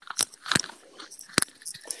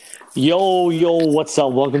Yo, what's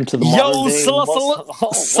up? Welcome to the modern Yo, day Muslim.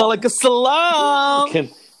 salaka salam.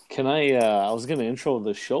 Can I? I was gonna intro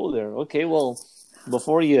the show there. Okay, well,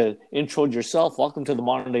 before you introed yourself, welcome to the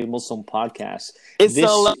modern day Muslim podcast. It's This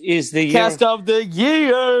the is the year. cast of the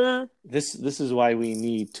year. This is why we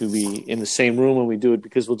need to be in the same room when we do it,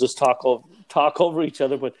 because we'll just talk over each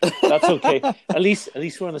other. But that's okay. At least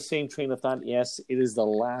we're on the same train of thought. Yes, it is the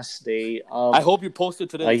last day of I hope you posted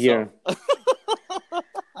today. a year.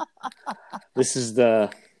 This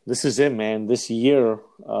is it, man. This year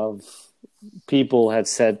of people had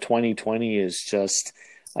said 2020 is just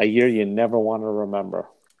a year you never want to remember.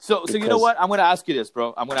 So you know what? I'm going to ask you this,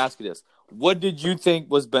 bro. I'm going to ask you this. What did you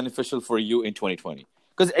think was beneficial for you in 2020?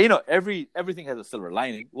 Because everything has a silver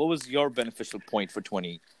lining. What was your beneficial point for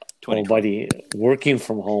 2020? Oh, buddy, working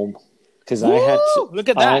from home, because look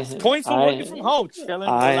at that. Points for working from home, chilling,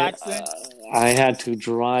 relaxing. I had to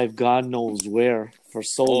drive God knows where for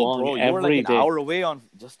so long. Bro, you were like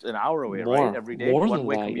just an hour away, right? Every day, more one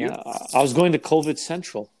way than that, commute. yeah. I was going to COVID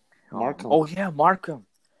Central, Markham. Oh yeah, Markham,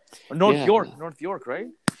 North York, right?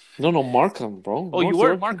 No, Markham, bro. Oh, you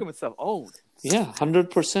were at Markham itself. Oh, yeah,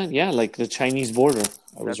 100%. Yeah, like the Chinese border.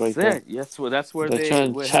 I was right there. Yes, well, that's where The they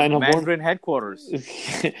China have Mandarin headquarters.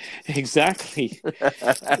 Exactly.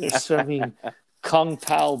 They're serving Kung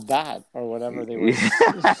Pao Bat or whatever they were. Is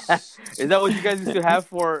that what you guys used to have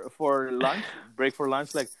for lunch? Break for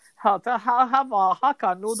lunch? Like, have a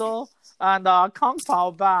Hakka noodle and a Kung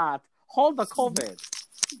Pao Bat. Hold the COVID.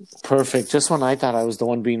 Perfect. Just when I thought I was the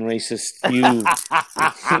one being racist, you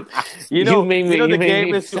the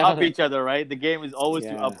game is to up each other, right? The game is always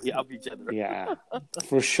to up each other. Yeah,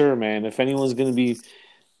 for sure, man. If anyone's going to be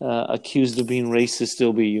accused of being racist,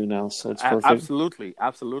 it'll be you now. So it's perfect.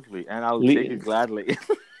 Absolutely, and I'll take it gladly.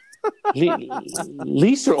 At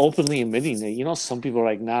least you're openly admitting that. You know, some people are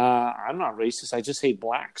like, "Nah, I'm not racist. I just hate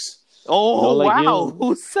blacks." Oh, wow.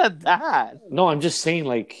 Who said that? No, I'm just saying,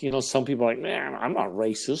 like, some people are like, man, I'm not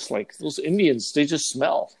racist. Like, those Indians, they just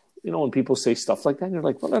smell. When people say stuff like that, and you're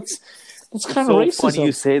like, well, that's kind of racist. So funny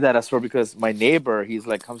you say that, Asper, because my neighbor, he's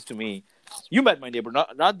like, comes to me. You met my neighbor,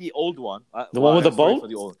 not the old one. The one with the boat?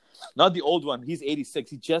 Not the old one. He's 86.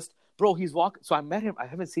 He's walking. So I met him. I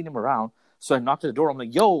haven't seen him around. So I knocked at the door. I'm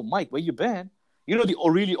like, yo, Mike, where you been? The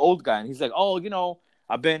really old guy. And he's like, oh,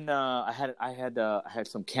 I've been. I had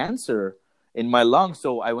some cancer in my lungs,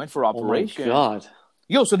 so I went for operation. Oh my God!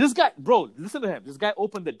 Yo, so this guy, bro, listen to him. This guy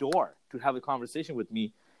opened the door to have a conversation with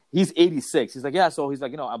me. He's 86. He's like, yeah. So he's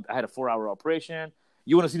like, I had a 4-hour operation.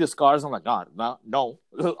 You want to see the scars? I'm like, no,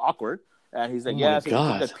 awkward. And he's like, so he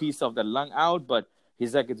took that piece of the lung out, but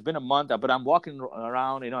he's like, it's been a month, but I'm walking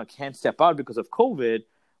around. I can't step out because of COVID.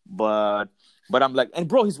 But I'm like, and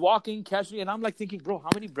bro, he's walking casually, and I'm like thinking, bro, how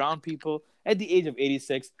many brown people at the age of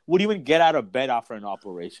 86 would even get out of bed after an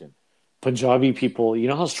operation? Punjabi people, you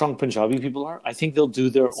know how strong Punjabi people are? I think they'll do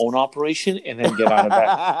their own operation and then get out of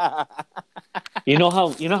bed. You know how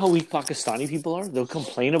weak Pakistani people are? They'll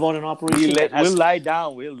complain about an operation. We'll lie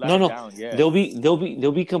down. Down. Yeah.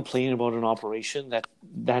 They'll be complaining about an operation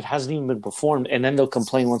that hasn't even been performed, and then they'll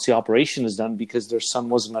complain once the operation is done because their son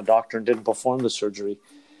wasn't a doctor and didn't perform the surgery.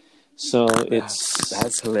 So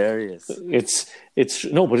that's hilarious. But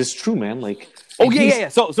it's true, man. Like, yeah.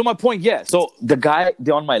 So my point, So the guy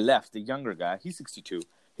on my left, the younger guy, he's 62.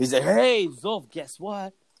 He's like, hey, Zulf, guess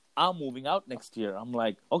what? I'm moving out next year. I'm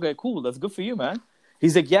like, okay, cool. That's good for you, man.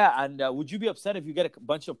 He's like, yeah, and would you be upset if you get a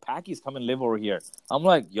bunch of Pakis come and live over here? I'm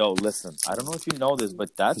like, yo, listen, I don't know if you know this, but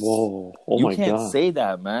whoa, you can't say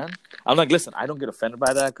that, man. I'm like, listen, I don't get offended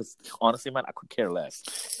by that because honestly, man, I could care less.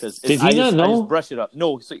 Did he not know? I just brush it up.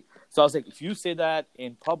 No, so I was like, if you say that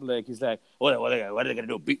in public, he's like, what are they going to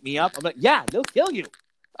do, beat me up? I'm like, yeah, they'll kill you.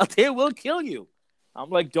 They will kill you. I'm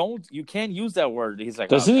like, you can't use that word. He's like,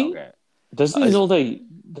 doesn't he know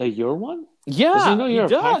that you're one? Yeah, does he know you're a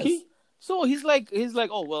Paki? So he's like,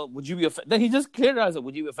 oh, well, would you be offended? Then he just cleared it. I said,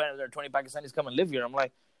 would you be offended if there are 20 Pakistanis come and live here? I'm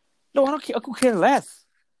like, no, I don't care. I could care less.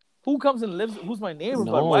 Who comes and lives? Who's my neighbor?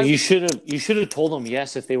 No, you should have told them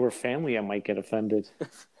yes. If they were family, I might get offended.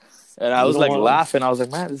 And I was like laughing. I was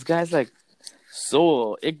like, man, this guy's like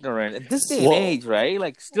so ignorant at this day and age, right?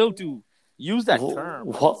 Like still to use that term.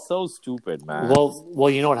 It's so stupid, man. Well,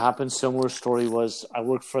 you know what happened? Similar story was I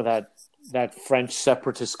worked for that French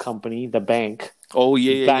separatist company, the bank. Oh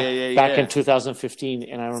yeah. Back in 2015,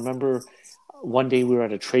 and I remember one day we were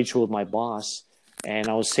at a trade show with my boss. And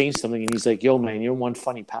I was saying something, and he's like, "Yo, man, you're one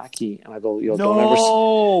funny Paki." And I go, "Yo, don't ever."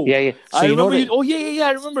 Yeah. So I remember.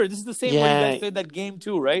 I remember. This is the same way you guys played that game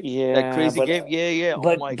too, right? Yeah, that crazy game. Yeah.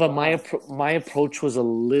 But my approach was a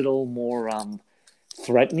little more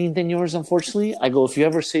threatening than yours, unfortunately. I go, if you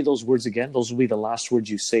ever say those words again, those will be the last words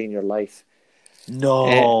you say in your life. No.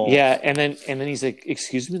 And then he's like,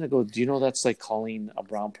 excuse me? And I go, do you know that's like calling a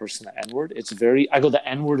brown person the N-word? I go, the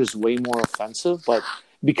N-word is way more offensive, but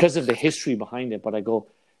because of the history behind it. But I go,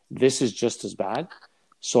 this is just as bad.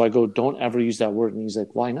 So I go, don't ever use that word. And he's like,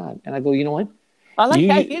 why not? And I go, you know what? I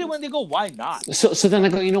hate it when they go, why not? So then I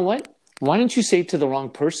go, you know what? Why don't you say it to the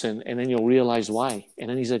wrong person, and then you'll realize why? And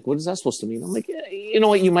then he's like, what is that supposed to mean? I'm like, you know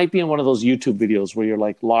what? You might be in one of those YouTube videos where you're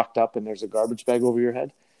like locked up and there's a garbage bag over your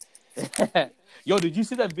head. Yo, did you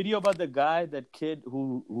see that video about the guy, that kid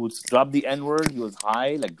who dropped the N-word? He was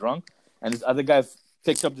high, like drunk, and this other guy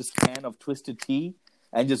picked up this can of Twisted Tea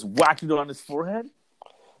and just whacked it on his forehead?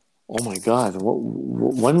 Oh my God.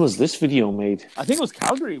 When was this video made? I think it was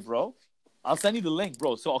Calgary, bro. I'll send you the link,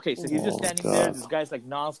 bro. So he's just standing there. This guy's like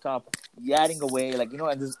nonstop yadding away, like, you know,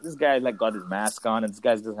 and this guy like got his mask on, and this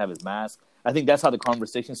guy doesn't have his mask. I think that's how the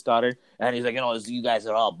conversation started. And he's like, you know, you guys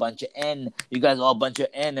are all a bunch of N. You guys are all a bunch of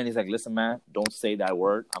N. And he's like, listen, man, don't say that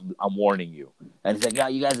word. I'm warning you. And he's like, yeah,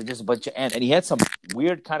 you guys are just a bunch of N. And he had some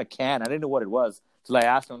weird kind of can. I didn't know what it was. So I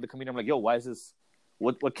asked him on the comedian, I'm like, yo, why is this?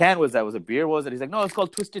 What can was that? Was it beer? Was it? He's like, no, it's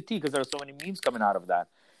called Twisted Tea because there are so many memes coming out of that.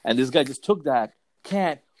 And this guy just took that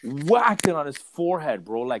can, whacked it on his forehead,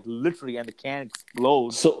 bro, like literally, and the can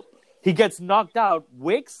explodes. So he gets knocked out,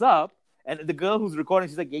 wakes up, and the girl who's recording,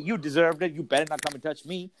 she's like, yeah, you deserved it. You better not come and touch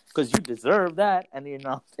me because you deserve that. And you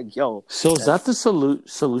know, like, yo. So is that the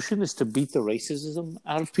solution, is to beat the racism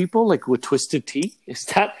out of people, like with Twisted Tea? Is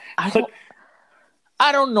that...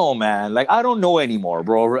 I don't know, man. Like, I don't know anymore,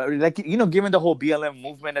 bro. Like, you know, given the whole BLM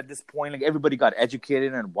movement at this point, like, everybody got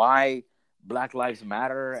educated on why Black Lives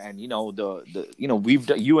Matter, and you know,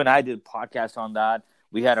 you and I did a podcast on that.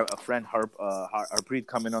 We had a friend Harpreet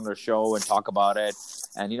come in on their show and talk about it,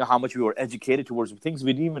 and you know how much we were educated towards things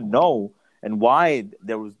we didn't even know, and why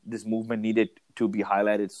there was this movement needed to be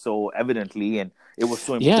highlighted so evidently, and it was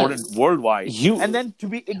so important worldwide. And then to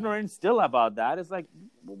be ignorant still about that is like,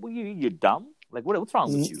 you're dumb. Like, what's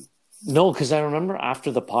wrong with you? No, because I remember after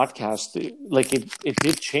the podcast, like it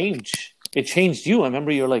did change. It changed you. I remember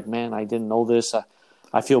you're like, man, I didn't know this.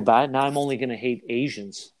 I feel bad. Now I'm only going to hate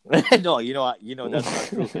Asians. No, you know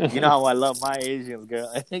that's not true. You know how I love my Asians, girl.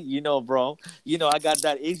 You know, bro. You know, I got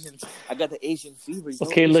the Asian fever.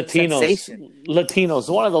 Okay, Latinos.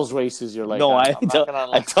 One of those races you're like, no, I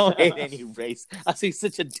don't hate any race. I see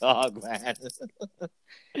such a dog, man.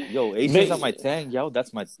 Yo, Asians are my thing. Yo,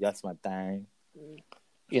 that's my thing.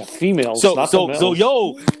 Yeah, females. So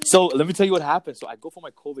let me tell you what happened. So I go for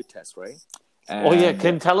my COVID test, right? And,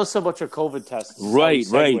 Can tell us about your COVID test. Right.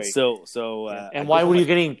 So and why were you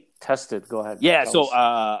getting tested? Go ahead. Yeah.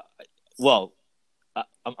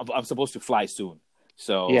 I'm supposed to fly soon.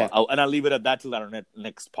 So I'll leave it at that till our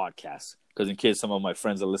next podcast, because in case some of my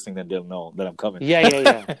friends are listening, then they'll know that I'm coming.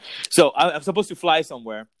 Yeah. So I'm supposed to fly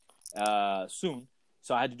somewhere soon.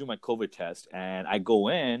 So I had to do my COVID test, and I go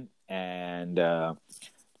in, and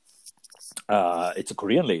it's a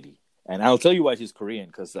Korean lady. And I'll tell you why she's Korean,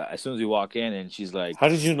 because as soon as you walk in, and she's like, how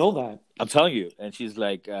did you know that? I'm telling you. And she's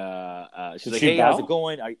like, hey, how's it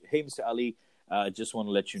going? Hey, Mr. Ali, just want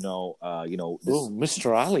to let you know,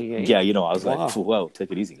 Mr. Ali. Eh? Yeah, you know, I was like, whoa,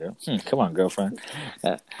 take it easy, girl. Come on, girlfriend.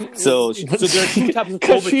 So there are two types of COVID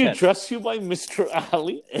tests. She address you by Mr.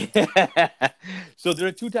 Ali? So there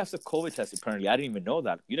are two types of COVID tests, apparently. I didn't even know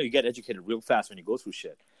that. You know, you get educated real fast when you go through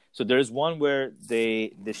shit. So there's one where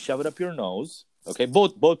they shove it up your nose. Okay,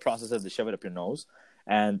 both processes, they shove it up your nose.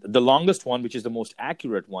 And the longest one, which is the most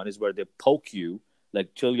accurate one, is where they poke you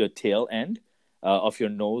like till your tail end of your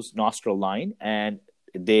nostril line, and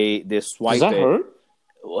they swipe it. Does that hurt?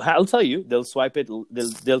 I'll tell you. They'll swipe it.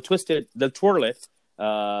 They'll twist it. They'll twirl it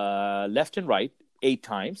left and right 8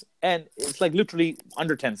 times, and it's like literally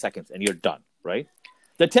under 10 seconds, and you're done. Right?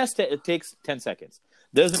 The test it takes 10 seconds.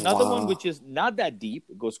 There's another one which is not that deep.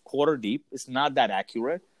 It goes quarter deep. It's not that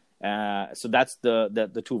accurate. So that's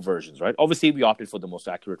the two versions, right? Obviously, we opted for the most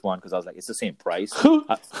accurate one because I was like, it's the same price. Who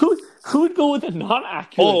would go with a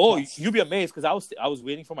non-accurate? Test? You'd be amazed, because I was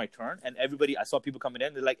waiting for my turn, and I saw people coming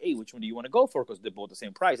in. They're like, hey, which one do you want to go for? Because they're both the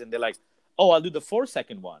same price, and they're like, oh, I'll do the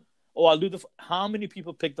 4-second one. Oh, I'll do how many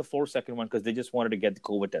people picked the 4-second one because they just wanted to get the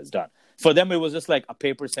COVID test done? For them, it was just like a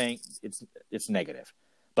paper saying it's negative.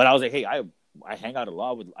 But I was like, hey, I hang out a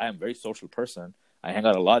lot I am a very social person. I hang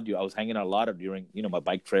out a lot. I was hanging out a lot during, my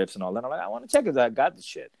bike trips and all that. I'm like, I want to check if I got this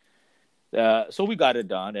shit. So we got it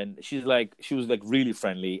done, and she was like really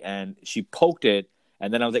friendly, and she poked it,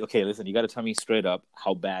 and then I was like, okay, listen, you got to tell me straight up,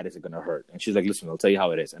 how bad is it going to hurt? And she's like, listen, I'll tell you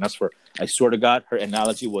how it is. And I swear to God, her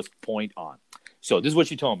analogy was point on. So this is what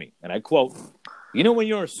she told me, and I quote, You know when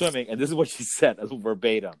you're swimming, and this is what she said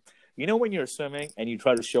verbatim. You know when you're swimming and you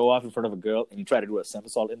try to show off in front of a girl and you try to do a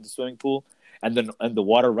somersault in the swimming pool, and then the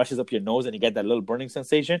water rushes up your nose and you get that little burning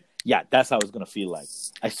sensation? Yeah, that's how it's gonna feel like.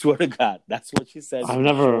 I swear to God, that's what she said. I've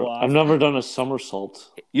never done a somersault.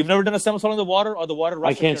 You've never done a somersault in the water, or the water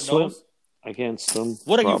rushes your swim. nose? I can't swim.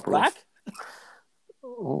 What are properly. you, black?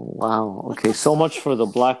 Oh, wow. Okay, so much for the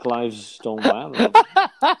Black Lives Don't Matter.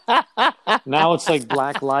 Now it's like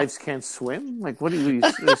Black Lives can't swim? Like, what do you...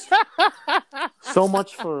 So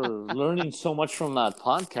much for learning so much from that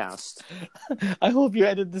podcast. I hope you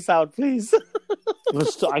edit this out, please.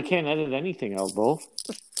 I can't edit anything out, bro.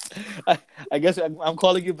 I guess I'm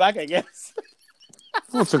calling you back, I guess.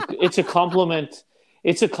 Well, it's a compliment.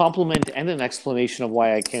 It's a compliment and an explanation of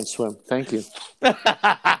why I can't swim. Thank you.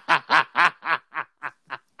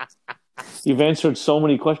 You've answered so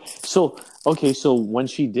many questions. So when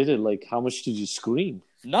she did it, like, how much did you scream?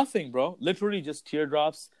 Nothing, bro. Literally just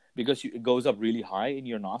teardrops, because it goes up really high in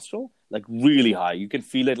your nostril, like really high. You can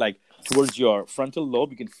feel it, like towards your frontal lobe.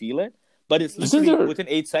 You can feel it, but it's literally within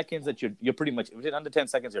 8 seconds that you're pretty much within under 10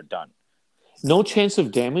 seconds you're done. No chance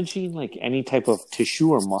of damaging like any type of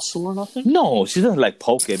tissue or muscle or nothing? No, she doesn't like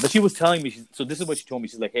poke it. But she was telling me. So this is what she told me.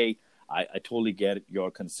 She's like, "Hey, I totally get your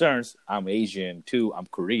concerns. I'm Asian too. I'm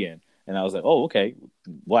Korean." And I was like, "Oh, okay.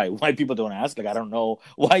 Why people don't ask? Like, I don't know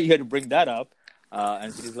why you had to bring that up."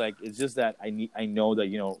 And she's like, "It's just that I know that,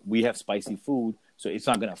 you know, we have spicy food, so it's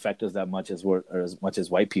not going to affect us that much as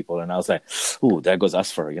white people." And I was like, "Ooh, there goes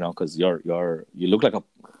us for, you know, because you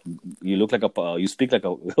speak like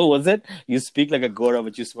a what was it? You speak like a Gora,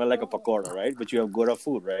 but you smell like a pakora, right? But you have Gora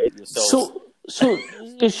food, right?" So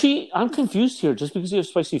is she? I'm confused here. Just because you have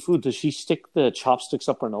spicy food, does she stick the chopsticks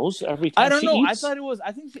up her nose every time? I don't know. Eats? I thought it was.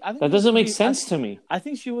 I think that doesn't make sense to me. I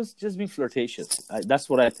think she was just being flirtatious. That's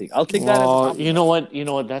what I think. I'll take that as a compliment. You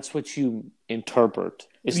know what? That's what you interpret.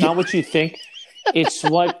 It's not what you think. It's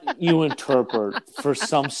what you interpret for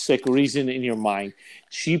some sick reason in your mind.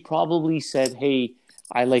 She probably said, "Hey,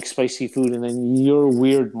 I like spicy food," and then your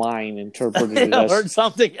weird mind interpreted it as... heard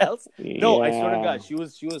something else. No, Yeah. I swear to God, she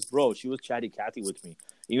was chatty Cathy with me.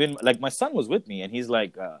 Even like my son was with me, and he's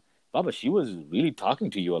like, "Baba, she was really talking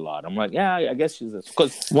to you a lot." I'm like, "Yeah, I guess she's..."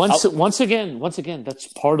 Because once again, that's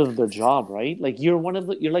part of their job, right? Like you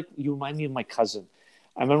remind me of my cousin.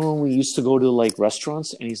 I remember when we used to go to like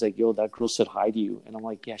restaurants, and he's like, "Yo, that girl said hi to you," and I'm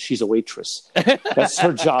like, "Yeah, she's a waitress. That's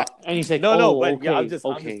her job." And he's like, "No, but okay, yeah, I'm just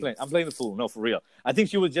okay. I'm playing the fool. No, for real. I think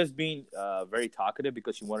she was just being very talkative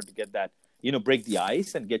because she wanted to get that, you know, break the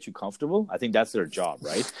ice and get you comfortable. I think that's their job,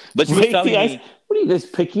 right? But she was telling me, "What are you guys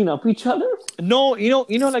picking up each other?" No, you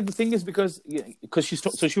know, like the thing is because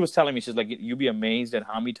she was telling me, she's like, "You'd be amazed at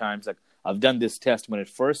how many times like I've done this test when it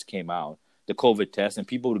first came out, the COVID test, and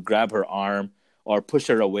people would grab her arm or push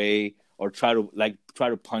her away or try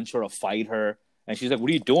to punch her or fight her." And she's like, "What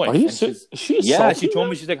are you doing?" Are you Yeah, she told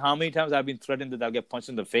me, she's like, "How many times I've been threatened that I'll get punched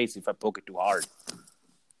in the face if I poke it too hard."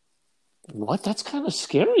 What? That's kind of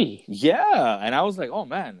scary. Yeah, and I was like, "Oh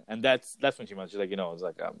man!" And that's when she was. She's like, "You know, it's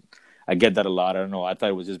like I get that a lot. I don't know. I thought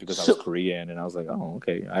it was just because I was Korean." And I was like, "Oh,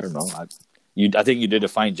 okay. I don't know. I think you did a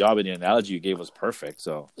fine job, and the analogy you gave was perfect."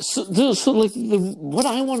 So like what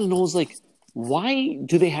I want to know is like, why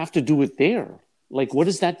do they have to do it there? Like, what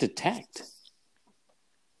does that detect?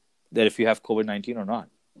 That if you have COVID-19 or not.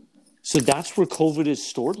 So that's where COVID is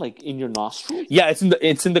stored, like in your nostril? Yeah, it's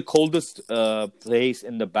in the coldest place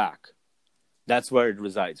in the back. That's where it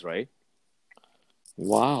resides, right?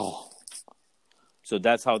 Wow. So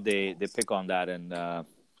that's how they pick on that, and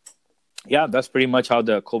yeah, that's pretty much how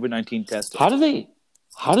the COVID-19 test.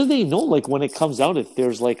 How do they know, like, when it comes out, if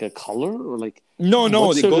there's like a color or like? No,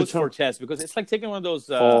 it goes for a test because it's like taking one of those.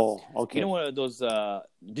 Okay. You know, one of those.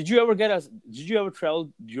 Did you ever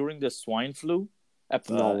travel during the swine flu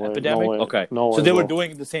epidemic? No way. Okay. No so way, they were bro.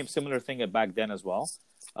 doing the similar thing back then as well.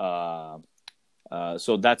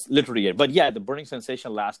 So that's literally it. But yeah, the burning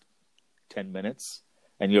sensation lasts 10 minutes,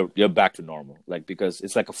 and you're back to normal. Like, because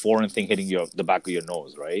it's like a foreign thing hitting the back of your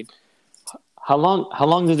nose, right? How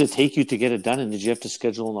long did it take you to get it done, and did you have to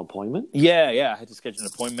schedule an appointment? Yeah, I had to schedule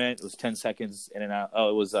an appointment. It was 10 seconds in and out.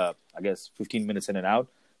 Oh, it was I guess 15 minutes in and out,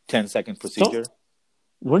 10-second procedure.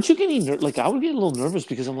 Weren't you getting like, I would get a little nervous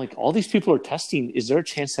because I'm like, all these people are testing. Is there a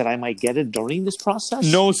chance that I might get it during this process?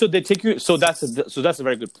 No, so they take you. So that's a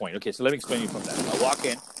very good point. Okay, so let me explain you from that. I walk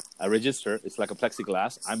in, I register. It's like a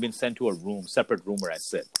plexiglass. I'm being sent to a separate room where I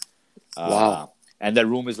sit. Wow. And that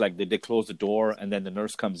room is like they close the door, and then the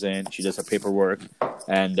nurse comes in. She does her paperwork,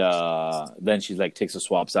 and then she like takes the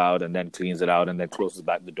swabs out, and then cleans it out, and then closes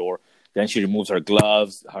back the door. Then she removes her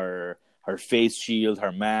gloves, her her face shield,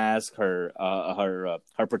 her mask, her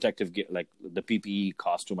protective gear, like the PPE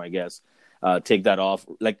costume, I guess. Take that off.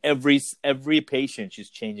 Like every patient, she's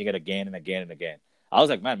changing it again and again and again. I was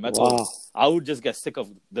like, man, Wow. I would just get sick of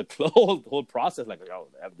the whole process. Like, oh,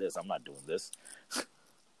 I have this. I'm not doing this.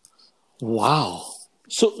 Wow.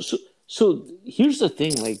 So here's the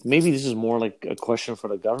thing. Like, maybe this is more like a question for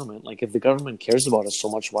the government. Like, if the government cares about us so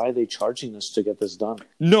much, why are they charging us to get this done?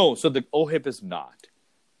 No, so the OHIP is not.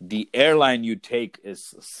 The airline you take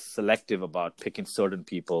is selective about picking certain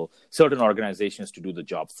people, certain organizations to do the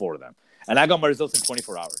job for them. And I got my results in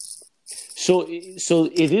 24 hours. So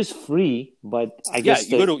it is free, but I guess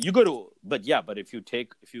you go to, but if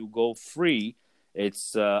you go free,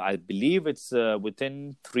 it's I believe it's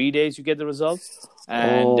within 3 days you get the results,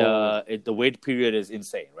 and the wait period is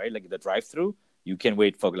insane, right? Like the drive-through, you can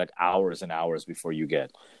wait for like hours and hours before you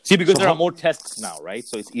get. See, because there are more tests now, right?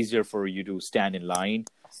 So it's easier for you to stand in line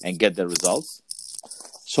and get the results.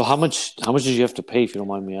 So how much did you have to pay, if you don't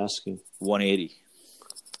mind me asking? $180.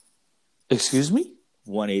 Excuse me?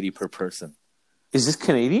 $180 per person. Is this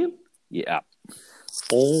Canadian? Yeah.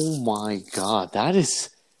 Oh my God, that is,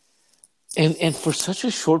 and for such a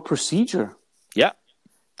short procedure. Yeah.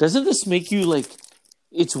 Doesn't this make you like?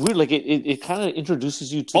 It's weird. Like it kind of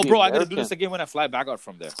introduces you to. Oh, bro, I gotta do this again when I fly back out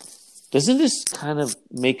from there. Doesn't this kind of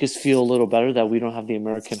make us feel a little better that we don't have the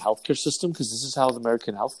American healthcare system? Because this is how the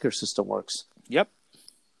American healthcare system works. Yep.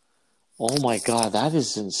 Oh my God, that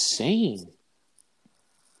is insane.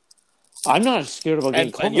 I'm not scared about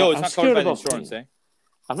getting COVID. Yo, it's not covered by the insurance, eh?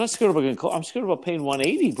 I'm not scared about getting COVID. I'm scared about paying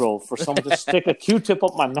 $180, bro, for someone to stick a Q-tip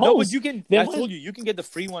up my nose. No, but you can. I told you, you can get the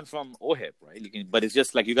free one from OHIP, right? You can, but it's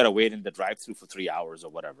just like you gotta wait in the drive-through for 3 hours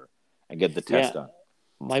or whatever and get the test done.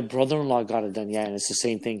 My brother-in-law got it done, and it's the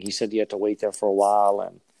same thing. He said you had to wait there for a while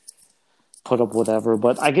and put up whatever.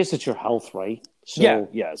 But I guess it's your health, right? So,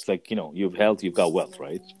 yeah. It's like, you have health, you've got wealth,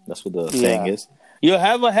 right? That's what the saying is. You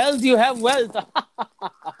have a health, you have wealth.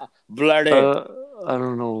 Bloody. I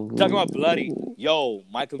don't know. Talking about bloody. Yo,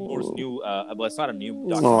 Michael Moore's new. Well, it's not a new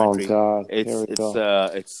documentary. Oh God!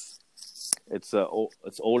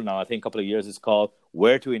 It's old now. I think a couple of years. It's called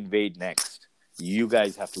Where to Invade Next. You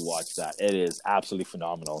guys have to watch that. It is absolutely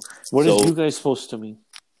phenomenal. What is you guys supposed to mean?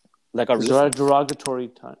 Like our is there a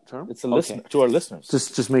derogatory term? It's a listener to our listeners.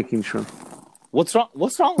 Just making sure. What's wrong?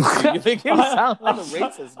 What's wrong with you? You make him sound like a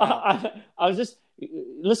racist now. I was just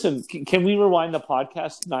listen. Can we rewind the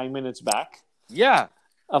podcast 9 minutes back? Yeah.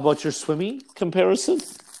 About your swimming comparison?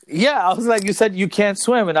 Yeah, I was like, you said you can't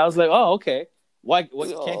swim, and I was like, oh, okay. Why? What,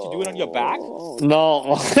 can't you do it on your back?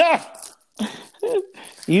 No.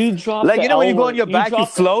 You drop like when you go on your back, you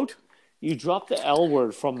float. You dropped the L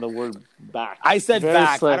word from the word back. I said very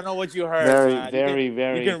back. Slick. I don't know what you heard. Very.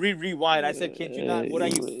 You can rewind. I said, can't you not? What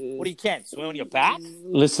do you can't swim on your back?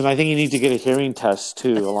 Listen, I think you need to get a hearing test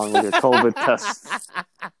too, along with your COVID test.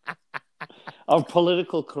 A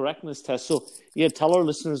political correctness test. So, tell our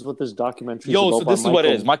listeners what this documentary is about. So this is what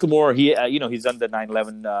it is. Michael Moore, he, he's done the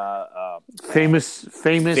 9/11 famous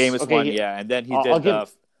one, yeah. And then he did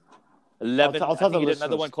 11. I think he did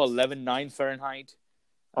another one called 11/9 Fahrenheit.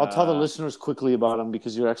 I'll tell the listeners quickly about him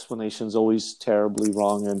because your explanation is always terribly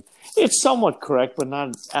wrong, and it's somewhat correct, but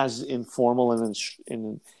not as informal and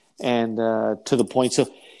to the point. So,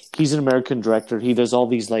 he's an American director. He does all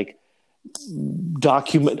these like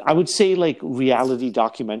I would say like reality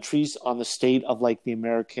documentaries on the state of like the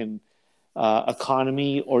American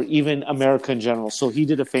economy or even America in general. So he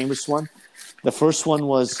did a famous one. The first one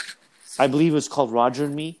was, I believe it was called Roger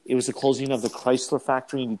and Me. It was the closing of the Chrysler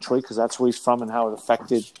factory in Detroit because that's where he's from and how it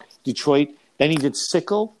affected Detroit. Then he did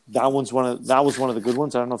Sickle. That was one of the good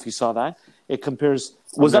ones. I don't know if you saw that. It compares.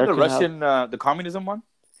 Was American that the Russian, the communism one?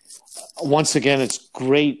 Once again, it's a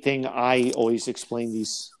great thing. I always explain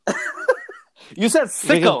these. You said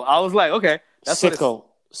Sickle. I was like, okay, that's Sickle.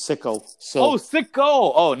 So,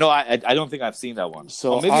 Sicko. Oh no, I don't think I've seen that one.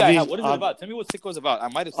 So maybe I have. What is it about? Tell me what Sicko is about. I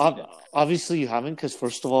might have seen it. Obviously, you haven't, because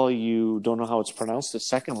first of all, you don't know how it's pronounced. And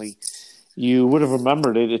secondly, you would have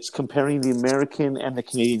remembered it. It's comparing the American and the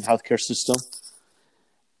Canadian healthcare system.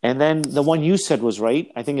 And then the one you said was right.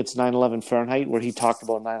 I think it's 9/11 Fahrenheit, where he talked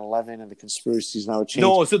about 9/11 and the conspiracies now changed.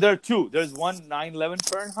 No, so there are two. There's one 9/11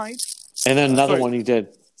 Fahrenheit, and then another one he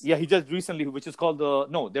did. Yeah, he just recently, which is called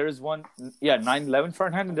there is one, 9/11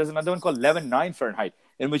 Fahrenheit, and there's another one called 11/9 Fahrenheit,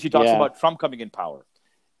 in which he talks about Trump coming in power.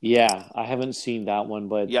 Yeah, I haven't seen that one,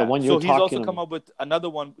 but the one you're talking about. So he's also come up with another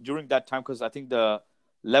one during that time, because I think the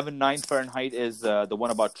 11/9 Fahrenheit is the one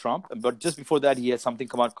about Trump. But just before that, he has something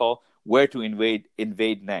come out called Where to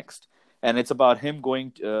Invade Next. And it's about him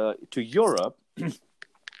going to Europe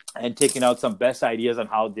and taking out some best ideas on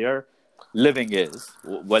how their living is,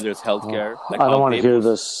 whether it's healthcare, like I don't how want to they hear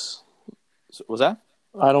post. this. Was that?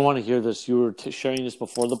 I don't want to hear this. You were sharing this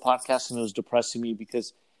before the podcast, and it was depressing me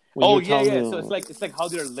because when Oh you're yeah, telling yeah. me, So it's like how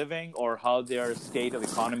they're living, or how their state of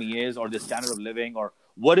economy is, or their standard of living, or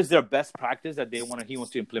what is their best practice that he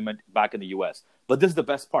wants to implement back in the U.S. But this is the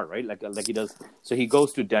best part, right? Like he does. So he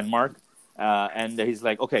goes to Denmark, and he's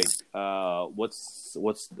like, okay,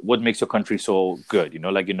 what makes your country so good? You know,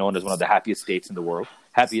 like you're known as one of the happiest states in the world,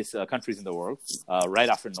 happiest countries in the world, right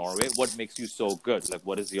after Norway. What makes you so good? Like,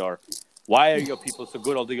 why are your people so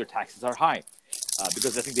good, although your taxes are high?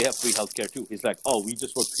 Because I think they have free healthcare too. He's like, oh, we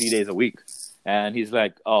just work 3 days a week, and he's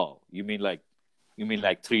like, oh, you mean like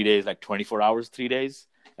 3 days, like 24 hours, 3 days,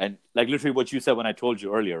 and like literally what you said when I told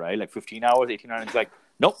you earlier, right? Like 15 hours, 18 hours. It's like,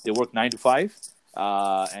 nope, they work 9 to 5,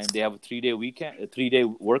 and they have a 3 day weekend, a 3 day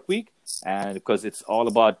work week, and because it's all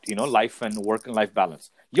about life and work and life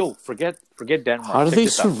balance. Yo, forget Denmark. how do Check they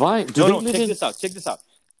this out. survive? Do No, they no, live check in? this out. Check this out.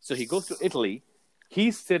 So he goes to Italy.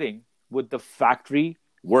 He's sitting with the factory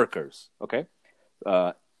workers. Okay.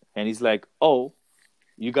 And he's like, "Oh,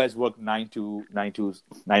 you guys work 9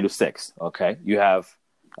 to 6. Okay, you have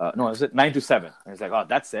no, is it 9 to 7?" And he's like, "Oh,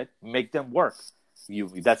 that's it. Make them work.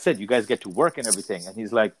 That's it. You guys get to work and everything." And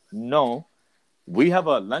he's like, "No, we have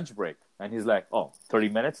a lunch break." And he's like, "Oh, 30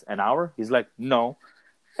 minutes, an hour?" He's like, "No,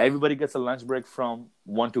 everybody gets a lunch break from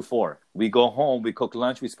 1 to 4. We go home, we cook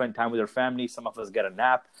lunch, we spend time with our family. Some of us get a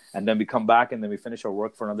nap, and then we come back and then we finish our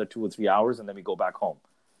work for another 2 or 3 hours, and then we go back home."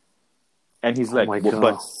 And he's Oh like, my "Well,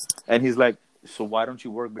 god! and he's like, "So why don't you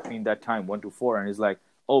work between that time, 1 to 4?" And he's like,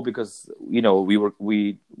 "Oh, because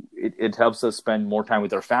it helps us spend more time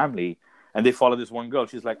with our family." And they follow this one girl.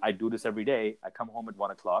 She's like, "I do this every day. I come home at 1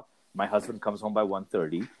 o'clock. My husband comes home by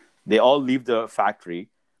 1:30. They all leave the factory.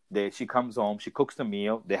 She comes home. She cooks the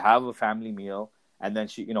meal. They have a family meal, and then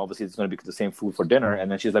she, obviously it's going to be the same food for dinner. And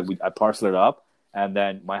then she's like, I parcel it up, and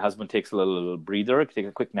then my husband takes a little breather, take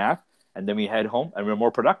a quick nap, and then we head home, and we're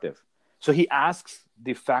more productive." So he asks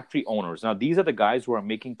the factory owners. Now, these are the guys who are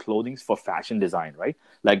making clothing for fashion design, right?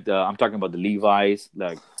 Like I'm talking about the Levi's,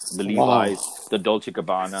 Wow. the Dolce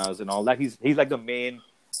Gabbanas, and all that. He's like the main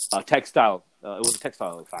textile. It was a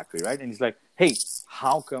textile factory, right? And he's like, "Hey,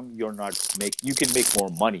 how come you can make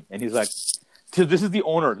more money?" And he's like, so this is the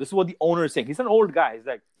owner. This is what the owner is saying. He's an old guy. He's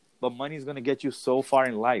like, "But money is going to get you so far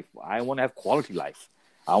in life. I want to have quality life.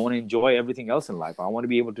 I want to enjoy everything else in life. I want to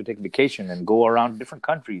be able to take vacation and go around different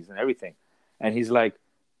countries and everything." And he's like,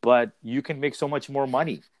 "But you can make so much more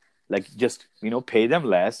money. Like, just, pay them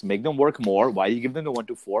less, make them work more. Why you give them the 1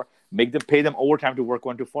 to 4? Pay them overtime to work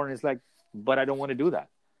 1 to 4." And he's like, "But I don't want to do that."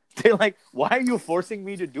 They're like, "Why are you forcing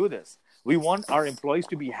me to do this? We want our employees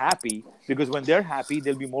to be happy, because when they're happy,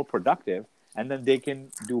 they'll be more productive, and then they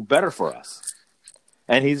can do better for us."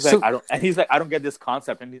 And he's like, So I don't get this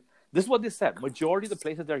concept." And this is what they said. Majority of the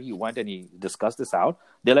places that he went and he discussed this out,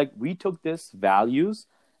 they're like, "We took this values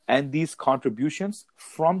and these contributions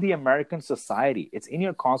from the American society. It's in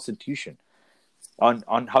your constitution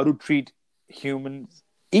on how to treat humans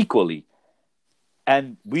equally.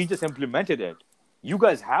 And we just implemented it. You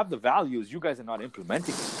guys have the values. You guys are not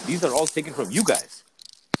implementing it. These are all taken from you guys."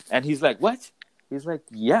 And he's like, "What?" He's like,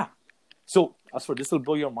 "Yeah." So, Asfar, this will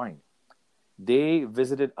blow your mind. They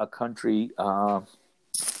visited a country,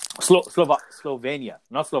 Slovenia,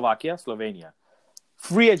 not Slovakia, Slovenia.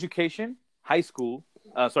 Free education,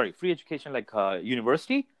 free education like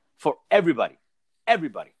university for everybody.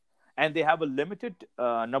 And they have a limited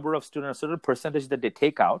number of students, a certain percentage that they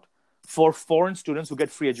take out for foreign students who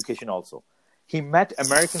get free education also. He met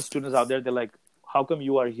American students out there. They're like, "How come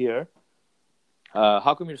you are here?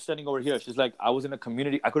 How come you're studying over here?" She's like, I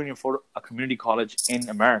couldn't afford a community college in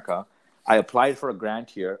America. I applied for a grant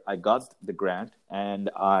here. I got the grant, and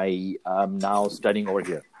I am now studying over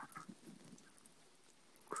here.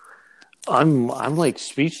 I'm like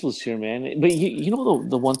speechless here, man. But you know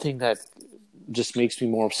the one thing that just makes me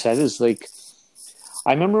more upset is like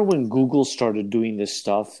I remember when Google started doing this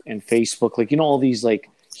stuff and Facebook, like all these like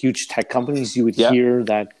huge tech companies, you would Yeah. hear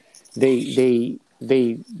that they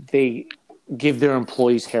give their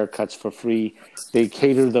employees haircuts for free. They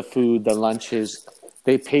cater the food, the lunches.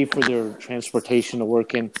 They pay for their transportation to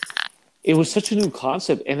work in. It was such a new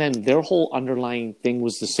concept, and then their whole underlying thing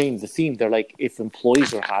was the same. The theme, they're like, if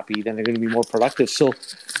employees are happy, then they're going to be more productive. So,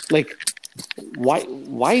 like,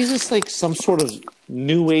 why is this like some sort of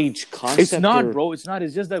new age concept? It's not, bro. It's not.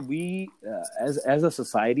 It's just that we, as a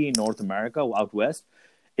society in North America, out west,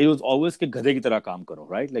 it was always ke gadhe ki tarah kaam karo,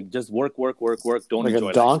 right? Like, just work. Don't like enjoy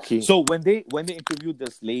a donkey. life. So when they interviewed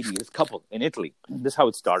this lady, this couple in Italy, this is how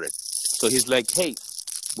it started. So he's like, "Hey,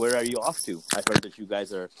 where are you off to? I heard that you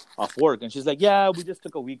guys are off work." And she's like, "Yeah, we just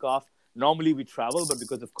took a week off. Normally we travel, but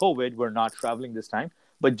because of COVID, we're not traveling this time.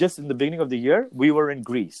 But just in the beginning of the year, we were in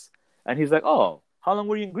Greece. And he's like, oh, how long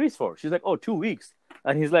were you in Greece for? She's like, oh, 2 weeks.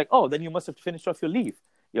 And he's like, oh, then you must have finished off your leave,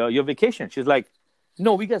 your vacation. She's like,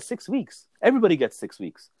 no, we got 6 weeks. Everybody gets 6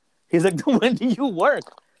 weeks. He's like, when do you work?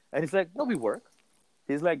 And he's like, no, we work.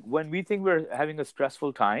 He's like, when we think we're having a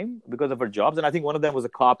stressful time because of our jobs, and I think one of them was a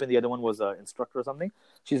cop and the other one was an instructor or something.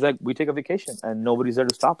 She's like, we take a vacation and nobody's there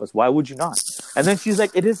to stop us. Why would you not? And then she's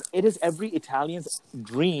like, it is every Italian's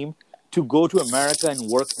dream to go to America and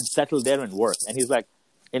work and settle there and work. And he's like,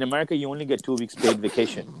 in America, you only get 2 weeks paid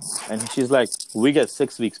vacation. And she's like, we get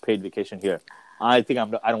 6 weeks paid vacation here. I think I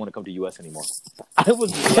don't want to come to US anymore. I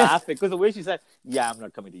was laughing because the way she said, yeah, I'm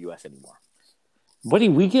not coming to US anymore. Buddy,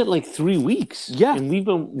 we get like 3 weeks. Yeah. And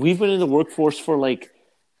we've been in the workforce for like,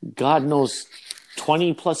 God knows,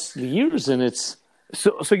 20 plus years. And it's...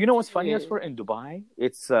 So you know what's funny as for in Dubai?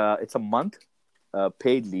 It's a month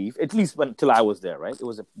paid leave, at least until I was there, right? It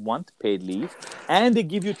was a month paid leave. And they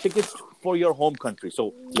give you tickets for your home country.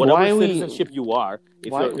 So whatever citizenship you are.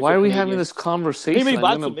 Why are we having this conversation?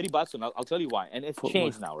 I'll tell you why. And it's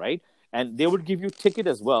changed now, right? And they would give you ticket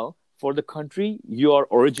as well for the country you are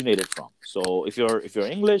originated from. So if you're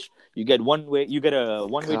English, you get a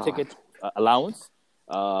one-way ticket allowance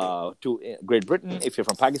to Great Britain. If you're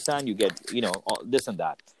from Pakistan, you get this and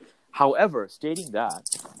that. However, stating that,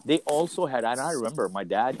 they also had, and I remember my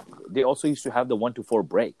dad, they also used to have the 1 to 4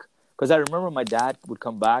 break. Because I remember my dad would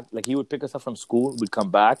come back, like he would pick us up from school, we'd come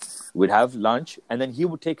back, we'd have lunch, and then he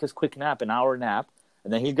would take his quick nap, an hour nap,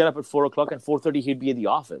 and then he'd get up at 4 o'clock, and 4:30 he'd be at the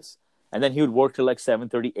office. And then he would work till like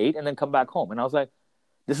 7:30, 8, and then come back home. And I was like,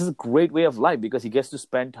 this is a great way of life because he gets to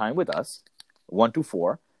spend time with us, 1 to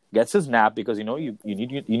 4, gets his nap because, you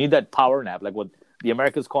need that power nap, like what the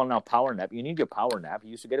Americans call now power nap. You need your power nap. He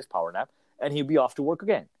used to get his power nap, and he'd be off to work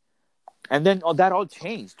again. And then that all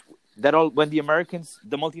changed. When the Americans,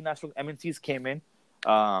 the multinational MNCs came in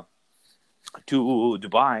to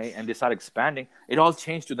Dubai and they started expanding, it all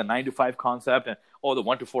changed to the 9 to 5 concept and the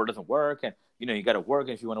 1 to 4 doesn't work and you got to work,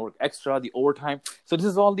 and if you want to work extra, the overtime. So this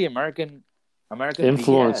is all the American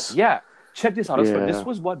influence. BS. Yeah, check this out. Yeah. This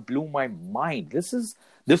was what blew my mind. This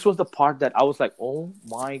was the part that I was like, oh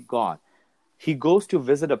my God. He goes to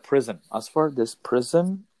visit a prison. As for this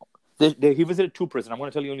prison, he visited 2 prisons. I'm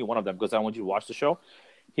going to tell you only one of them because I want you to watch the show.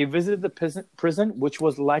 He visited the prison, which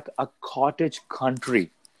was like a cottage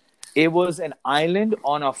country. It was an island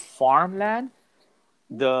on a farmland.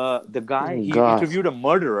 The guy, he interviewed a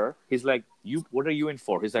murderer. He's like, what are you in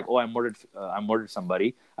for? He's like, I murdered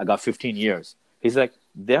somebody. I got 15 years. He's like,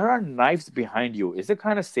 there are knives behind you. Is it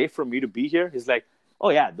kind of safe for me to be here? He's like, oh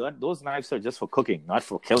yeah, those knives are just for cooking, not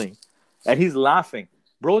for killing. And he's laughing.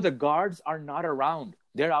 Bro, the guards are not around.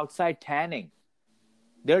 They're outside tanning.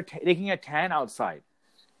 They're taking a tan outside.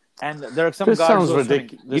 And there are some guards. Sounds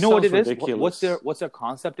ridiculous. You know what it is? What's their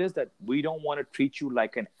concept is that we don't want to treat you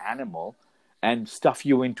like an animal and stuff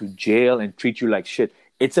you into jail and treat you like shit.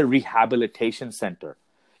 It's a rehabilitation center.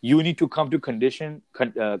 You need to come to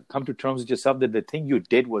terms with yourself that the thing you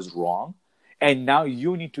did was wrong. And now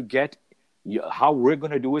you need to get, how we're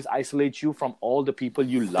going to do is isolate you from all the people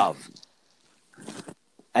you love.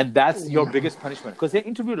 And that's your biggest punishment. Because they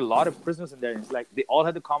interviewed a lot of prisoners in there. And it's like, they all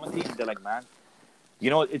had the common theme. They're like, man,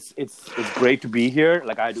 it's great to be here.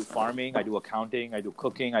 Like I do farming, I do accounting, I do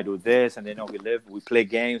cooking, I do this. And then, we play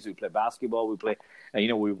games, we play basketball, we play,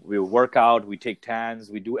 and, we work out, we take tans,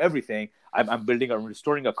 we do everything. I'm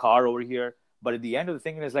restoring a car over here. But at the end of the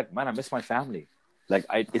thing, it's like, man, I miss my family. Like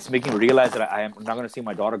it's making me realize that I am not going to see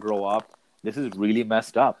my daughter grow up. This is really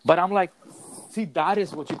messed up. But I'm like, see, that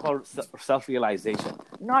is what you call self-realization.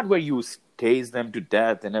 Not where you tase them to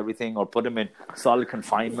death and everything or put them in solid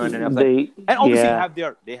confinement and everything. And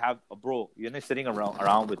obviously they have a bro. You're not sitting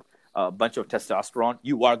around with a bunch of testosterone.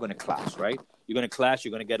 You are going to clash, right? You're going to clash.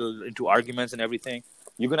 You're going to get into arguments and everything.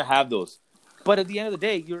 You're going to have those. But at the end of the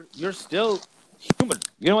day, you're still human.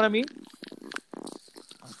 You know what I mean?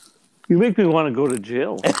 You make me want to go to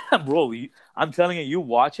jail. Bro, I'm telling you, you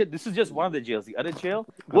watch it. This is just one of the jails. The other jail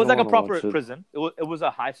was like a proper prison. It was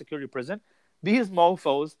a high security prison. These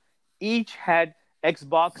mofos each had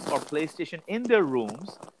Xbox or PlayStation in their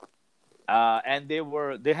rooms. And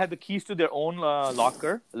they had the keys to their own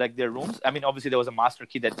locker, like their rooms. I mean, obviously there was a master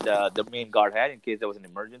key that the main guard had in case there was an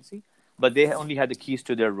emergency. But they only had the keys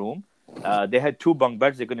to their room. They had 2 bunk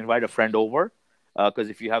beds. They could invite a friend over. Because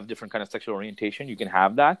if you have different kind of sexual orientation, you can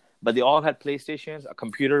have that. But they all had PlayStations, a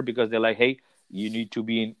computer, because they're like, hey, you need to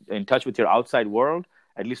be in touch with your outside world,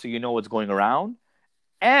 at least so you know what's going around.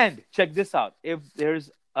 And check this out. If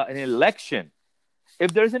there's an election,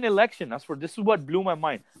 this is what blew my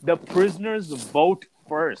mind. The prisoners vote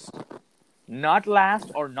first, not last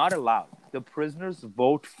or not allowed. The prisoners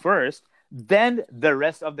vote first, then the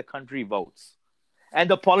rest of the country votes. And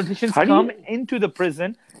the politicians How do come you? into the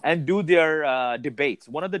prison and do their debates.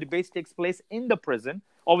 One of the debates takes place in the prison.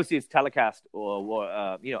 Obviously, it's telecast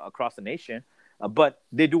across the nation, but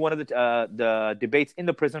they do one of the debates in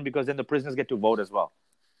the prison because then the prisoners get to vote as well,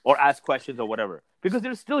 or ask questions or whatever. Because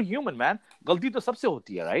they're still human, man. गलती तो सबसे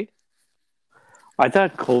होती है, right? I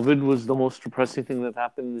thought COVID was the most depressing thing that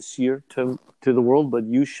happened this year to the world, but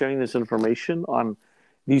you sharing this information on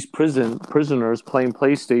these prisoners playing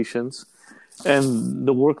PlayStations and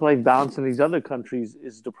the work-life balance in these other countries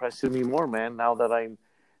is depressing me more, man. Now that I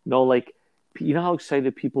know, like, you know how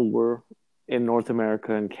excited people were in North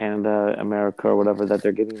America and Canada, America, or whatever, that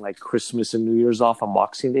they're getting like Christmas and New Year's off on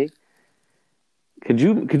Boxing Day. Could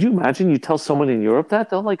you imagine you tell someone in Europe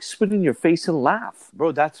that they'll like spit in your face and laugh?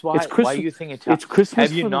 Bro, that's why. It's Christmas. Why you think It's Christmas.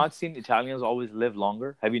 Have you not seen Italians always live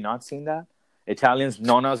longer? Have you not seen that? Italians,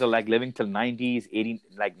 nonnas are like living till 90s, 80s,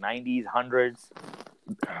 like 90s, hundreds.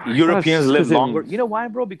 Europeans live longer. You know why,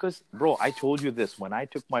 bro? Because, bro, I told you this. When I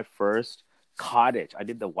took my first cottage, I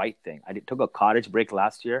did the white thing. Took a cottage break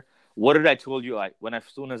last year. What did I told you? As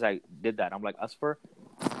soon as I did that, I'm like, Asfar,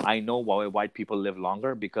 I know why white people live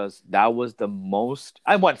longer because that was the most.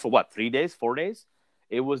 I went for what, 3 days, 4 days?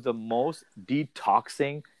 It was the most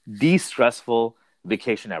detoxing, de-stressful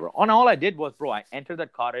vacation ever. And all I did was, bro, I entered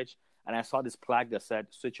that cottage and I saw this plaque that said,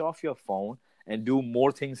 switch off your phone and do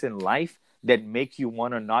more things in life that make you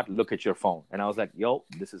want to not look at your phone. And I was like, yo,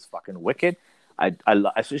 this is fucking wicked.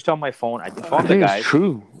 I switched on my phone. I informed the guys. It's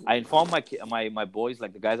true. I informed my boys,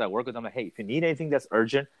 like the guys I work with. I'm like, hey, if you need anything that's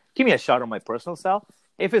urgent, give me a shout on my personal cell.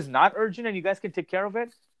 If it's not urgent and you guys can take care of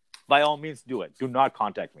it, by all means, do it. Do not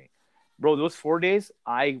contact me. Bro, those 4 days,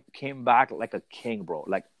 I came back like a king, bro.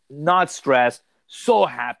 Like, not stressed, so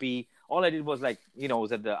happy. All I did was I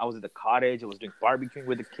was at the cottage. I was doing barbecuing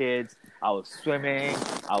with the kids. I was swimming.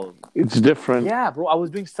 It's different. Yeah, bro. I was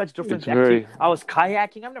doing such different things. I was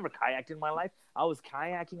kayaking. I've never kayaked in my life. I was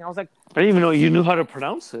kayaking. I was like, I didn't even know you knew how to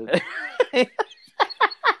pronounce it.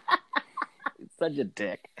 Such a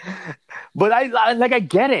dick. But I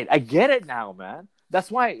get it. I get it now, man.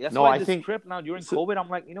 That's why this trip now during COVID, I'm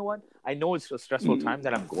like, you know what? I know it's a stressful time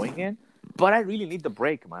that I'm going in, but I really need the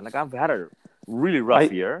break, man. Like, I've had a really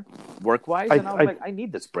rough year work-wise, and I was like, I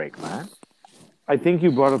need this break, man. I think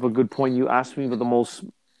you brought up a good point. You asked me about the most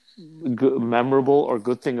memorable or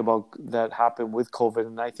good thing about that happened with COVID,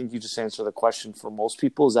 and I think you just answered the question for most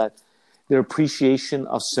people is that their appreciation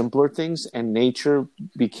of simpler things and nature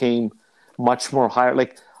became much more higher.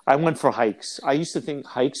 Like, I went for hikes. I used to think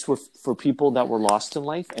hikes were for people that were lost in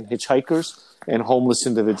life and hitchhikers and homeless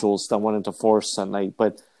individuals that went into forests at night.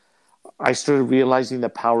 But I started realizing the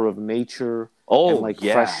power of nature and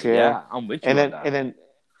fresh air. Yeah, I'm with you on that.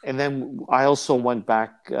 And then I also went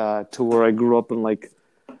back to where I grew up in like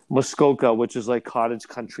Muskoka, which is like cottage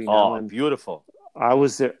country now. And beautiful. I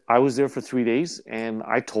was there for 3 days, and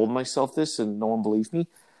I told myself this, and no one believed me.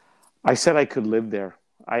 I said I could live there.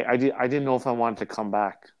 I didn't know if I wanted to come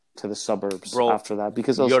back to the suburbs after that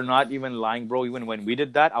because you're not even lying, bro. Even when we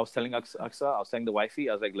did that, I was telling Aksa, I was telling the wifey,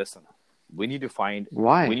 I was like, listen, we need to find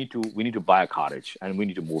why we need to buy a cottage and we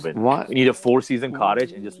need to move in. Why? We need a 4-season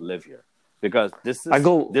cottage and just live here because this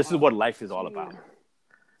is what life is all about.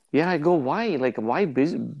 Yeah, I go, why? Like, why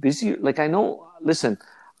busy? Like, I know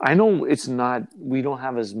it's not. We don't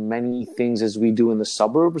have as many things as we do in the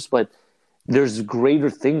suburbs, but there's greater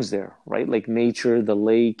things there, right? Like nature, the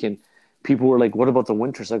lake, and people were like, what about the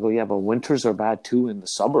winters? I go, yeah, but winters are bad too in the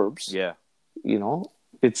suburbs. Yeah. You know,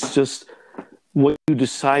 it's just what you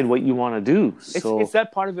decide what you want to do. So it's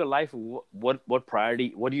that part of your life. What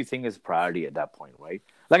priority? What do you think is priority at that point, right?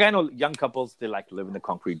 Like, I know young couples, they like to live in the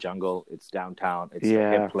concrete jungle. It's downtown. It's a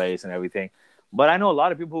hip place and everything. But I know a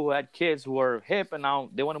lot of people who had kids who are hip and now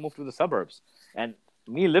they want to move to the suburbs. And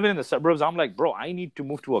me living in the suburbs, I'm like, bro, I need to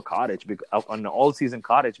move to a cottage, an all-season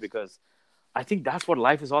cottage, because I think that's what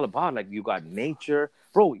life is all about. Like, you got nature.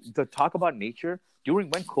 Bro, to talk about nature, during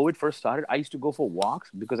when COVID first started, I used to go for walks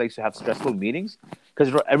because I used to have stressful meetings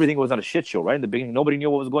because everything was on a shit show, right? In the beginning, nobody knew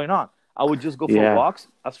what was going on. I would just go for walks.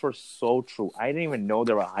 That's for so true. I didn't even know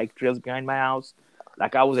there were hike trails behind my house.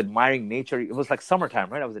 Like, I was admiring nature. It was like summertime,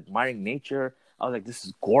 right? I was admiring nature. I was like, this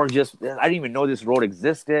is gorgeous. I didn't even know this road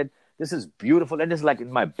existed. This is beautiful. And this is like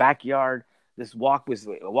in my backyard. This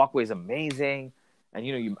walkway is amazing.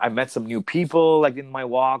 And, I met some new people like in my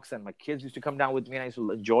walks, and my kids used to come down with me and I used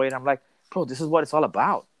to enjoy it. I'm like, bro, this is what it's all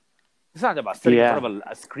about. It's not about sitting in front of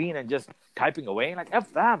a screen and just typing away. Like,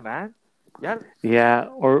 F that, man. Yeah, Yeah,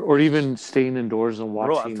 or even staying indoors and bro. I'll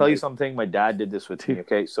watching tell you like something. My dad did this with t- me.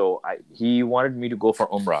 Okay, so he wanted me to go for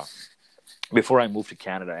Umrah before I moved to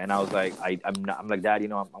Canada, and I was like, I'm like, Dad,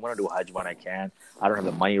 I'm gonna do Hajj when I can. I don't have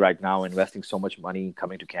the money right now. Investing so much money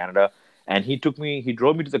coming to Canada, and he drove me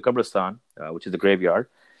to the Qabristan, which is the graveyard,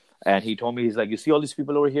 and he told me, he's like, you see all these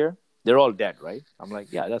people over here? They're all dead, right? I'm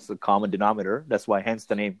like, yeah, that's the common denominator. That's why, hence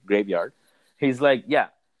the name graveyard. He's like, yeah,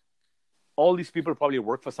 all these people probably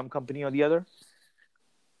work for some company or the other.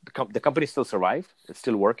 The company still survived. It's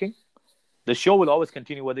still working. The show will always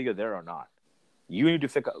continue whether you're there or not. You need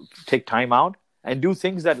to take time out and do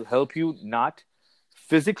things that will help you not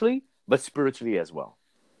physically, but spiritually as well.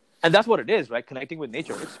 And that's what it is, right? Connecting with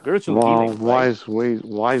nature. It's spiritual wow, healing, right?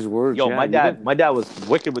 wise words. Yo, Yeah, my dad was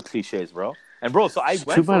wicked with cliches, bro. And bro, so I it's too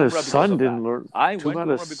went for bad his Umrah because son of didn't that. learn. I Too went to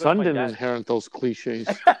bad his Umrah because of son my didn't dad. inherit those cliches.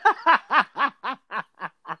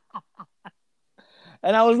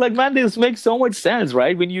 And I was like, man, this makes so much sense,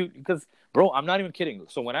 right? Because, bro, I'm not even kidding.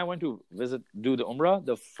 So when I went to do the Umrah,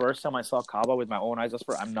 the first time I saw Kaaba with my own eyes,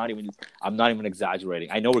 I'm not even exaggerating.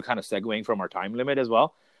 I know we're kind of segueing from our time limit as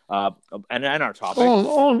well, and our topic.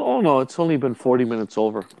 Oh no! It's only been 40 minutes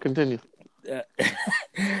over. Continue.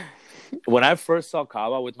 When I first saw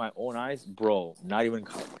Kaaba with my own eyes, bro, not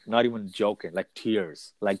even joking, like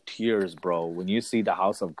tears, bro. When you see the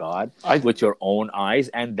house of God I with your own eyes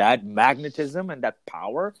and that magnetism and that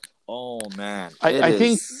power, oh man, it I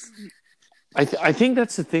think is. I think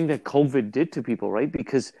that's the thing that COVID did to people, right?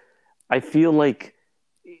 Because I feel like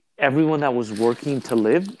everyone that was working to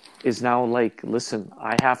live is now like, listen,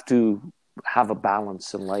 I have to have a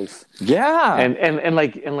balance in life. Yeah. And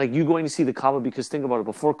you going to see the Kaaba, because think about it,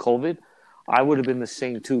 before COVID, I would have been the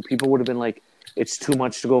same too. People would have been like, it's too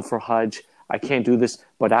much to go for Hajj. I can't do this.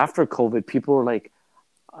 But after COVID, people were like,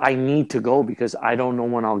 I need to go because I don't know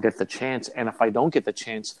when I'll get the chance. And if I don't get the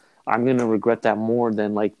chance, I'm going to regret that more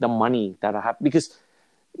than like the money that I have. Because,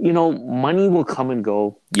 money will come and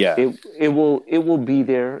go. Yeah. It will be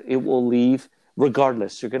there. It will leave.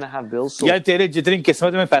 Regardless, you're going to have bills. So यार तेरे जितनी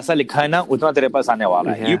किस्मत में पैसा लिखा है ना उतना तेरे पास आने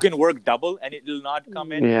वाला है. yeah, You can work double and it will not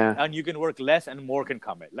come in, yeah. and you can work less and more can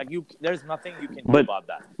come in. Like there's nothing you can do But about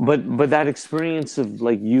that. but that experience of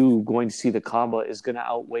like you going to see the Kaaba is going to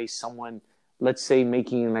outweigh someone, let's say,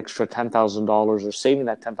 making an extra $10,000 or saving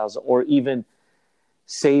that 10,000, or even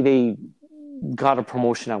say they got a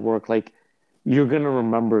promotion at work. Like, you're going to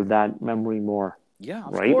remember that memory more, Yeah,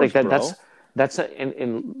 of right? Like course, that. bro.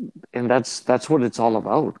 And that's what it's all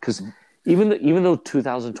about. Because even though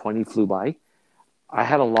 2020 flew by, I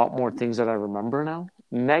had a lot more things that I remember now,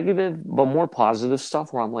 negative but more positive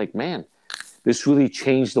stuff. Where I'm like, man, this really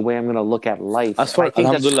changed the way I'm going to look at life. As And I far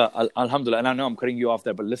think that's Alhamdulillah, and I know I'm cutting you off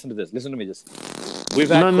there, but listen to this. Listen to me. Just we've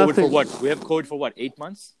had no, COVID for nothing. what? We have COVID for what? 8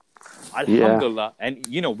 months. Yeah. Alhamdulillah, and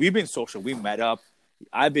we've been social. We met up.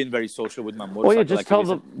 I've been very social with my Oh motorcycle.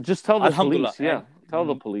 yeah, just tell the Alhamdulillah, police. Yeah, and tell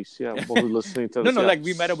the police. Yeah, who's listening to this. no, Yeah. like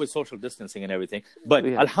we met up with social distancing and everything. But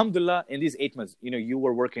Yeah. Alhamdulillah, in these 8 months, you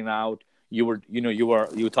were working out. You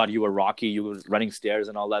thought you were Rocky. You were running stairs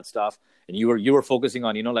and all that stuff, and you were focusing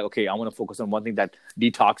on, like, okay, I want to focus on one thing that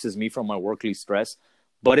detoxes me from my workly stress.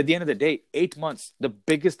 But at the end of the day, 8 months, the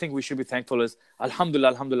biggest thing we should be thankful is Alhamdulillah,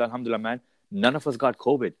 Alhamdulillah, Alhamdulillah, man. None of us got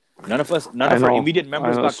COVID. None of our immediate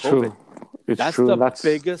members got It's COVID. true. It's That's true. the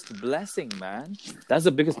biggest blessing, man. That's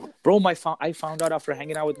the biggest, bro. I found out after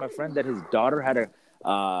hanging out with my friend that his daughter had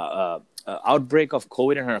a outbreak of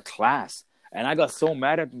COVID in her class, and I got so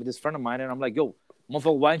mad at this friend of mine, and I'm like, yo,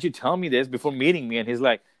 motherfucker, why didn't you tell me this before meeting me? And he's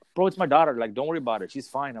like, bro, it's my daughter. Like, don't worry about it. She's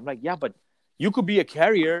fine. I'm like, yeah, but you could be a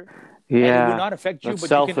carrier. And it will not affect you, that's but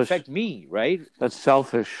selfish. you can affect me, right? That's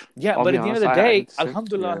selfish. Yeah, I'll but be at the end of honest, the day, I'd say,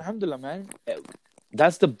 Alhamdulillah, yeah. Alhamdulillah, man.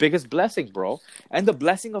 That's the biggest blessing, bro. And the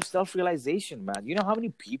blessing of self-realization, man. You know how many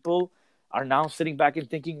people are now sitting back and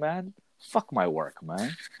thinking, man, fuck my work,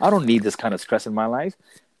 man. I don't need this kind of stress in my life.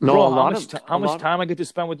 No, Bro, a how much lot time I get to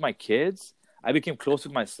spend with my kids? I became close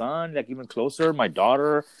with my son, like even closer, my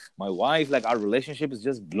daughter, my wife. Like our relationship is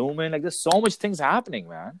just blooming. Like there's so much things happening,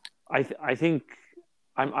 man. I think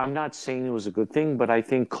I'm not saying it was a good thing, but I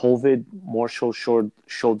think COVID more so showed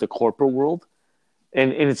the corporate world,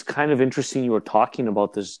 and it's kind of interesting. You were talking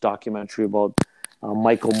about this documentary about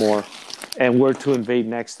Michael Moore and Where to Invade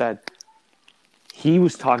Next. That he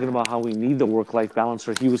was talking about how we need the work-life balance,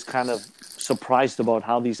 or he was kind of surprised about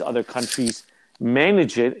how these other countries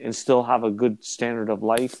manage it and still have a good standard of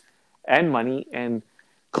life and money. And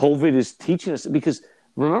COVID is teaching us, because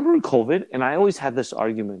remember COVID, and I always had this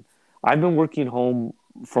argument. I've been working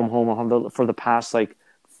from home for the past like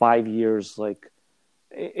 5 years, like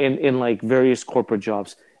in like various corporate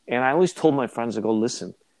jobs. And I always told my friends, I go,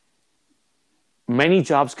 listen, many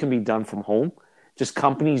jobs can be done from home. Just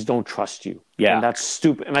companies don't trust you. Yeah. And that's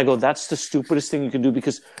stupid. And I go, that's the stupidest thing you can do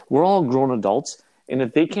because we're all grown adults. And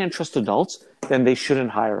if they can't trust adults, then they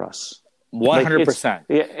shouldn't hire us. 100%.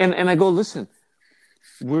 Yeah, and I go, listen,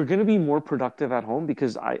 we're going to be more productive at home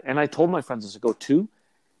because I told my friends, I go, too,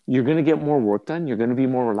 you're going to get more work done. You're going to be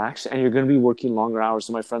more relaxed and you're going to be working longer hours.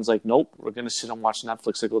 And my friend's like, nope, we're going to sit and watch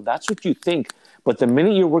Netflix. I go, that's what you think. But the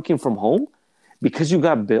minute you're working from home, because you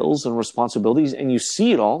got bills and responsibilities and you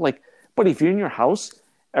see it all, like, but if you're in your house,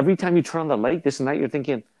 every time you turn on the light this and that, you're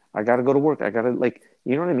thinking, I got to go to work. I got to, like,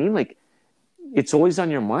 you know what I mean? Like, it's always on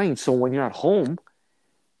your mind. So when you're at home,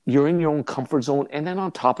 you're in your own comfort zone. And then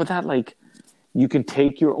on top of that, like, you can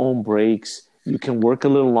take your own breaks. You can work a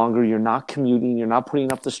little longer. You're not commuting. You're not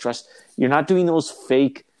putting up the stress. You're not doing those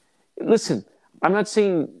fake. Listen, I'm not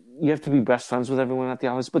saying you have to be best friends with everyone at the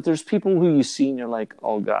office, but there's people who you see and you're like,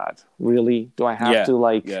 oh God, really? Do I have to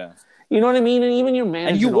like, you know what I mean? And even your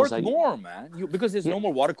manager. And you work like, more, man. Because there's no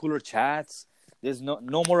more water cooler chats. There's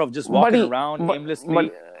no more of just walking around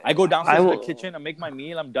aimlessly. I go downstairs to the kitchen, I make my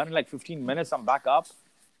meal, I'm done in like 15 minutes, I'm back up.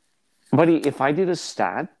 Buddy, if I did a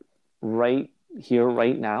stat right here,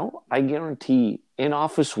 right now, I guarantee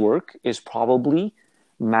in-office work is probably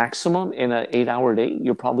maximum in an 8-hour day.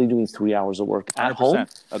 You're probably doing 3 hours of work at 100%. home.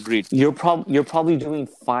 Agreed. You're probably doing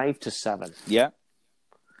 5 to 7. Yeah.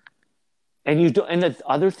 And and the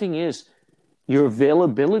other thing is, your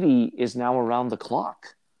availability is now around the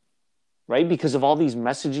clock, right? Because of all these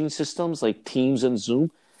messaging systems like Teams and Zoom.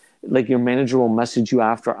 Like your manager will message you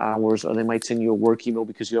after hours, or they might send you a work email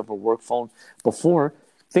because you have a work phone. Before,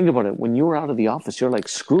 think about it. When you were out of the office, you're like,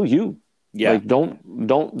 screw you. Yeah. Like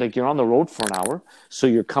don't like you're on the road for an hour, so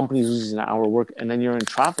your company's losing an hour of work, and then you're in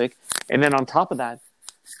traffic, and then on top of that,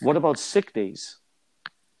 what about sick days?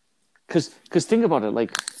 Because think about it.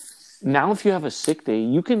 Like now, if you have a sick day,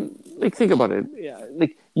 you can like think about it. Yeah,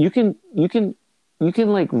 like you can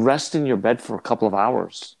like rest in your bed for a couple of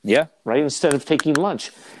hours. Yeah. Right? Instead of taking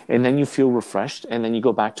lunch. And then you feel refreshed and then you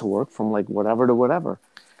go back to work from like whatever to whatever.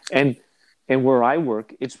 And where I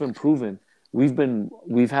work, it's been proven.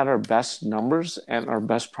 We've had our best numbers and our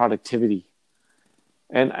best productivity.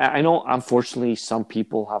 And I know unfortunately some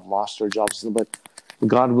people have lost their jobs, but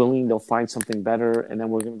God willing, they'll find something better and then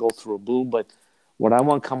we're going to go through a boom. But what I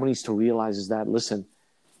want companies to realize is that, listen,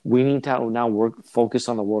 we need to now focus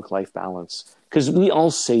on the work-life balance. Because we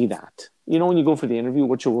all say that. You know, when you go for the interview,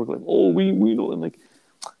 what's your work life? Oh, we know. And like,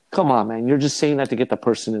 come on, man. You're just saying that to get the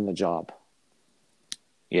person in the job.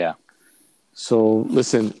 Yeah. So,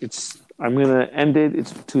 listen, I'm going to end it.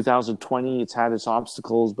 It's 2020. It's had its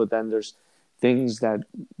obstacles, but then there's things that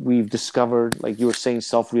we've discovered, like you were saying,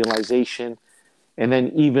 self-realization, and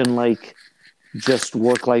then even like just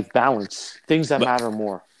work-life balance, things that matter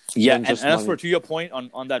more. Yeah, and as for to your point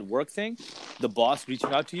on that work thing, the boss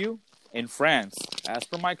reaching out to you, in France, as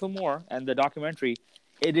per Michael Moore and the documentary,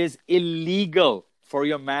 it is illegal for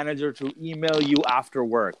your manager to email you after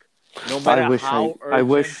work, no matter how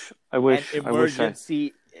urgent and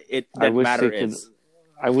emergency that matter is.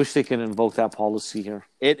 I wish they could invoke that policy here.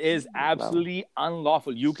 It is absolutely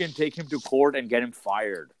unlawful. You can take him to court and get him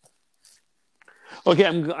fired. Okay,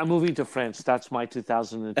 I'm moving to France. That's my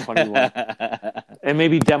 2021. And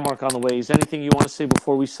maybe Denmark on the way. Is there anything you want to say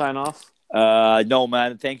before we sign off? No,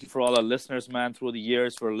 man. Thank you for all our listeners, man, through the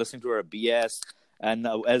years, for listening to our BS. And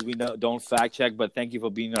as we know, don't fact check, but thank you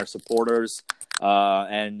for being our supporters.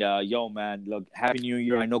 Yo, man, look, Happy New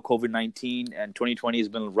Year. I know COVID-19 and 2020 has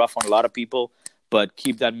been rough on a lot of people, but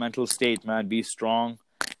keep that mental state, man. Be strong.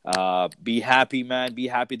 Be happy, man. Be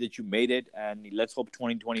happy that you made it. And let's hope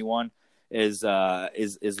 2021 is the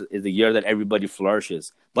year that everybody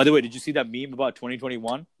flourishes. By the way, did you see that meme about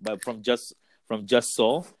 2021 from Just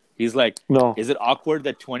Soul? He's like, no. Is it awkward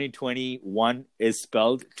that 2021 is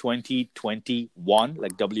spelled 2021,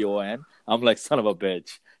 like WON? I'm like, son of a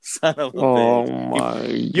bitch. Son of a bitch. Oh, my God.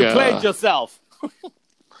 You played yourself.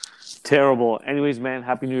 Terrible. Anyways, man,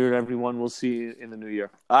 Happy New Year to everyone. We'll see you in the new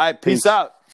year. All right, peace out.